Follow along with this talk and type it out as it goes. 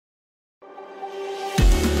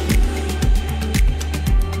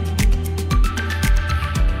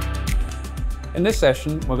In this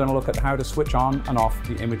session, we're going to look at how to switch on and off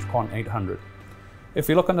the ImageQuant 800. If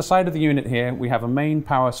you look on the side of the unit here, we have a main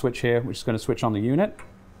power switch here, which is going to switch on the unit.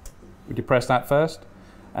 We depress that first.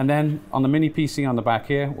 And then on the mini PC on the back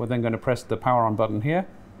here, we're then going to press the power on button here.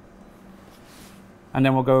 And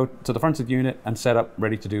then we'll go to the front of the unit and set up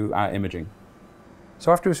ready to do our imaging.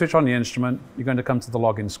 So after we switch on the instrument, you're going to come to the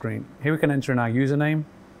login screen. Here we can enter in our username.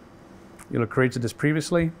 You'll have created this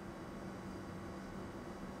previously.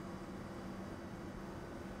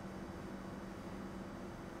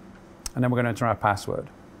 And then we're going to enter our password.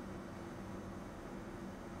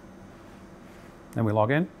 Then we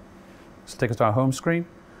log in. This will take us to our home screen.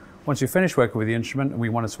 Once you've finished working with the instrument and we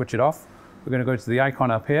want to switch it off, we're going to go to the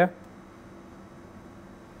icon up here.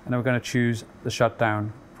 And then we're going to choose the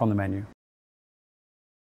shutdown from the menu.